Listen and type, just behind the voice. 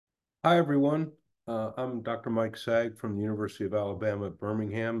Hi, everyone. I'm Dr. Mike Saag from the University of Alabama at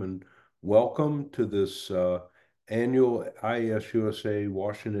Birmingham, and welcome to this annual IES USA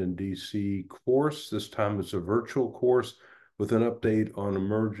Washington, D.C. course. This time it's a virtual course with an update on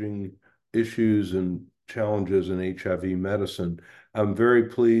emerging issues and challenges in HIV medicine. I'm very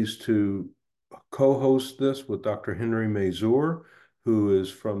pleased to co-host this with Dr. Henry Mazur,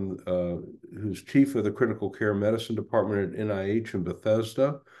 who's chief of the critical care medicine department at NIH in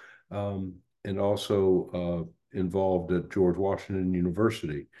Bethesda, and also involved at George Washington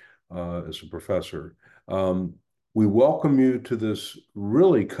University as a professor. Um, we welcome you to this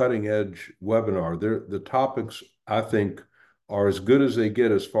really cutting edge webinar. The topics, I think, are as good as they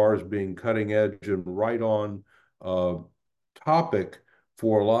get as far as being cutting edge and right on uh, topic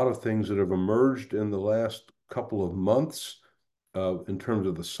for a lot of things that have emerged in the last couple of months in terms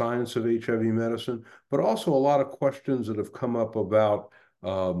of the science of HIV medicine, but also a lot of questions that have come up about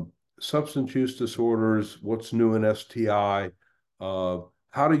substance use disorders, what's new in STI, uh,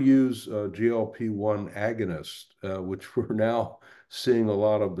 how to use GLP-1 agonists, which we're now seeing a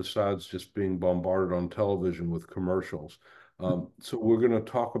lot of besides just being bombarded on television with commercials. So we're going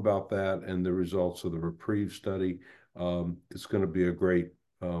to talk about that and the results of the Reprieve study. It's going to be a great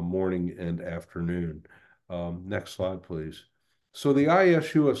morning and afternoon. Next slide, please. So the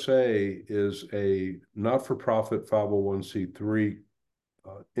ISUSA is a not-for-profit 501c3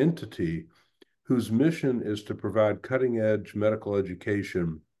 entity whose mission is to provide cutting-edge medical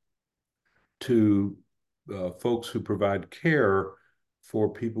education to folks who provide care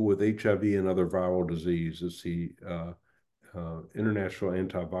for people with HIV and other viral disease. It's the International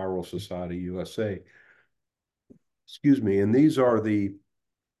Antiviral Society, USA. Excuse me. And these are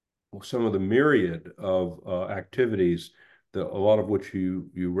some of the myriad of activities that a lot of which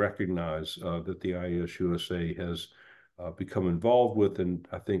you recognize that the IES USA has become involved with, and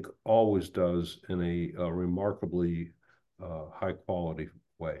I think always does in a remarkably high quality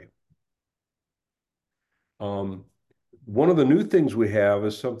way. Um, One of the new things we have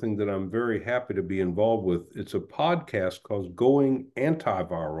is something that I'm very happy to be involved with. It's a podcast called Going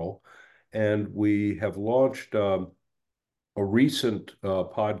Antiviral, and we have launched a recent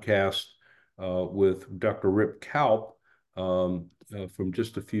podcast with Dr. Rip Kaup from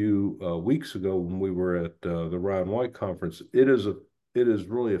just a few weeks ago when we were at the Ryan White conference. It is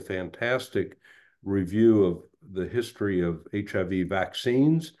really a fantastic review of the history of HIV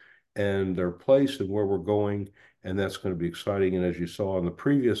vaccines and their place and where we're going, and that's going to be exciting. And as you saw on the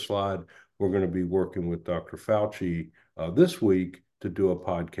previous slide, we're going to be working with Dr. Fauci this week to do a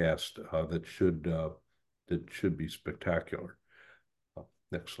podcast that should be spectacular.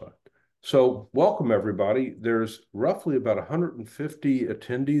 Next slide. So welcome, everybody. There's roughly about 150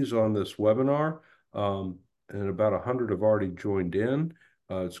 attendees on this webinar, and about 100 have already joined in.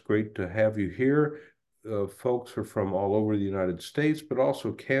 It's great to have you here. Folks are from all over the United States, but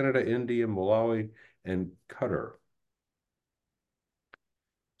also Canada, India, Malawi, and Qatar.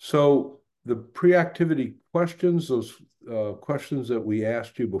 So the pre-activity questions, those questions that we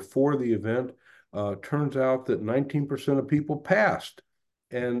asked you before the event, turns out that 19% of people passed.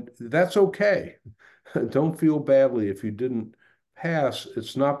 And that's okay. Don't feel badly if you didn't pass.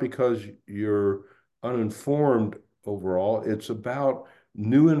 It's not because you're uninformed overall. It's about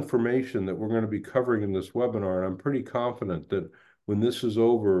new information that we're going to be covering in this webinar. And I'm pretty confident that when this is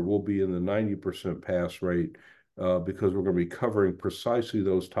over, we'll be in the 90% pass rate because we're going to be covering precisely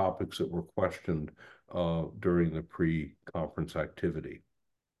those topics that were questioned during the pre-conference activity.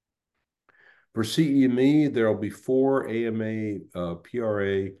 For CEME, there'll be 4 AMA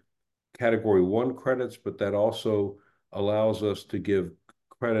PRA Category 1 credits, but that also allows us to give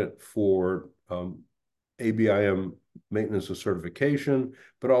credit for ABIM maintenance of certification,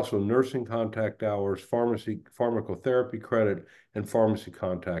 but also nursing contact hours, pharmacotherapy credit, and pharmacy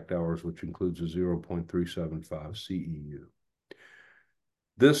contact hours, which includes a 0.375 CEU.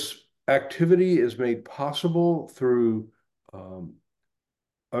 This activity is made possible through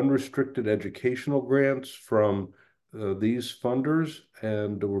unrestricted educational grants from these funders,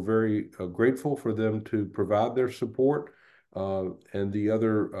 and we're very grateful for them to provide their support. And the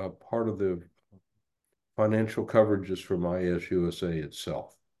other part of the financial coverage is from IS USA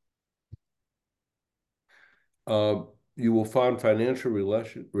itself. You will find financial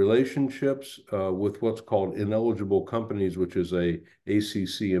relationships with what's called ineligible companies, which is a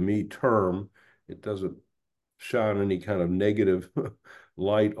ACCME term. It doesn't shine any kind of negative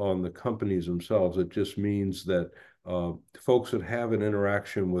light on the companies themselves. It just means that folks that have an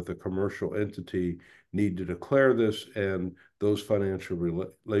interaction with a commercial entity need to declare this, and those financial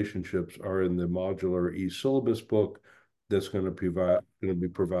relationships are in the modular e-syllabus book that's going to be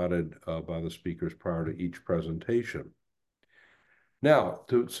provided by the speakers prior to each presentation. Now,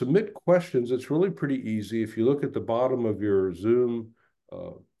 to submit questions, it's really pretty easy. If you look at the bottom of your Zoom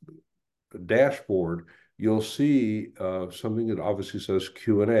dashboard, you'll see something that obviously says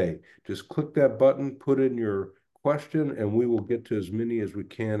Q&A. Just click that button, put in your question, and we will get to as many as we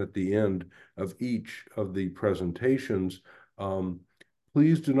can at the end of each of the presentations.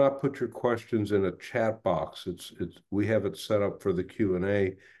 Please do not put your questions in a chat box. We have it set up for the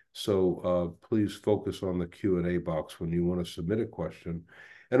Q&A, so please focus on the Q&A box when you want to submit a question.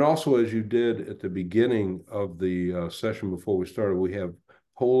 And also, as you did at the beginning of the session before we started, we have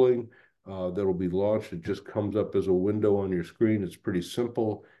polling that will be launched. It just comes up as a window on your screen. It's pretty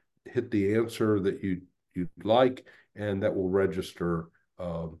simple. Hit the answer that you'd like, and that will register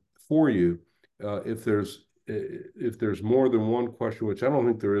for you. If there's more than one question, which I don't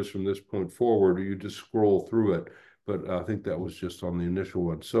think there is from this point forward, you just scroll through it. But I think that was just on the initial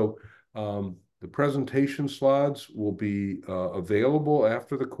one. So the presentation slides will be available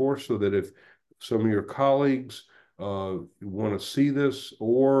after the course, so that if some of your colleagues want to see this,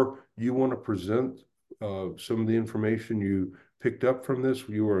 or you want to present some of the information you picked up from this,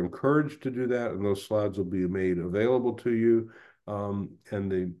 you are encouraged to do that, and those slides will be made available to you, and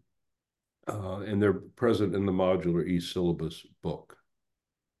they're present in the modular e-syllabus book.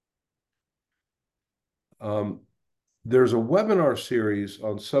 There's a webinar series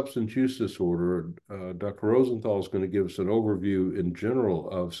on substance use disorder. Dr. Rosenthal is going to give us an overview in general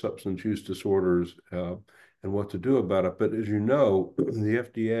of substance use disorders and what to do about it. But as you know, the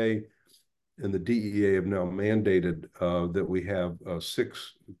FDA and the DEA have now mandated that we have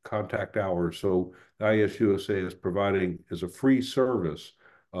 6 contact hours. So ISUSA is providing, as a free service,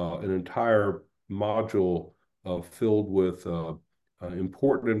 an entire module filled with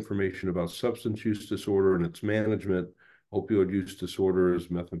important information about substance use disorder and its management, opioid use disorders,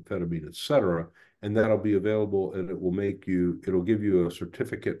 methamphetamine, et cetera. And that'll be available, and it'll give you a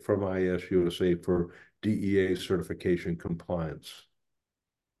certificate from ISUSA for DEA certification compliance.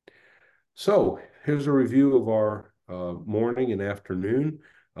 So here's a review of our morning and afternoon.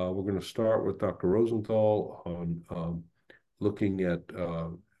 We're going to start with Dr. Rosenthal on looking at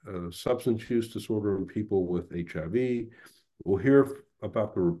substance use disorder in people with HIV. We'll hear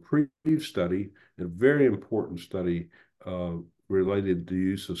about the REPRIEVE study, a very important study related to the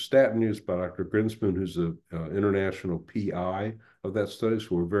use of statin use by Dr. Grinsman, who's the international PI of that study.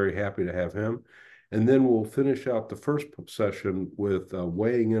 So we're very happy to have him. And then we'll finish out the first session with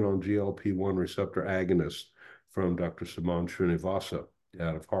weighing in on GLP-1 receptor agonists from Dr. Suman Srinivasa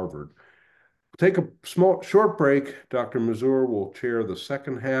out of Harvard. Take a short break. Dr. Mazur will chair the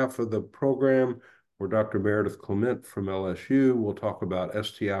second half of the program, where Dr. Meredith Clement from LSU will talk about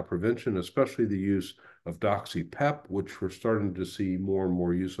STI prevention, especially the use of doxy-PEP, which we're starting to see more and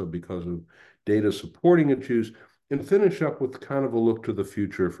more use of because of data supporting its use, and finish up with kind of a look to the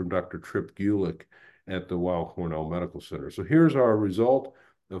future from Dr. Trip Gulick at the Weill Cornell Medical Center. So here's our result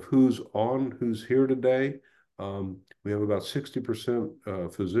of who's here today. We have about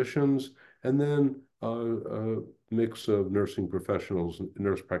 60% physicians, and then a mix of nursing professionals,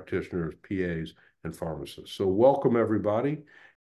 nurse practitioners, PAs, and pharmacists. So welcome, everybody.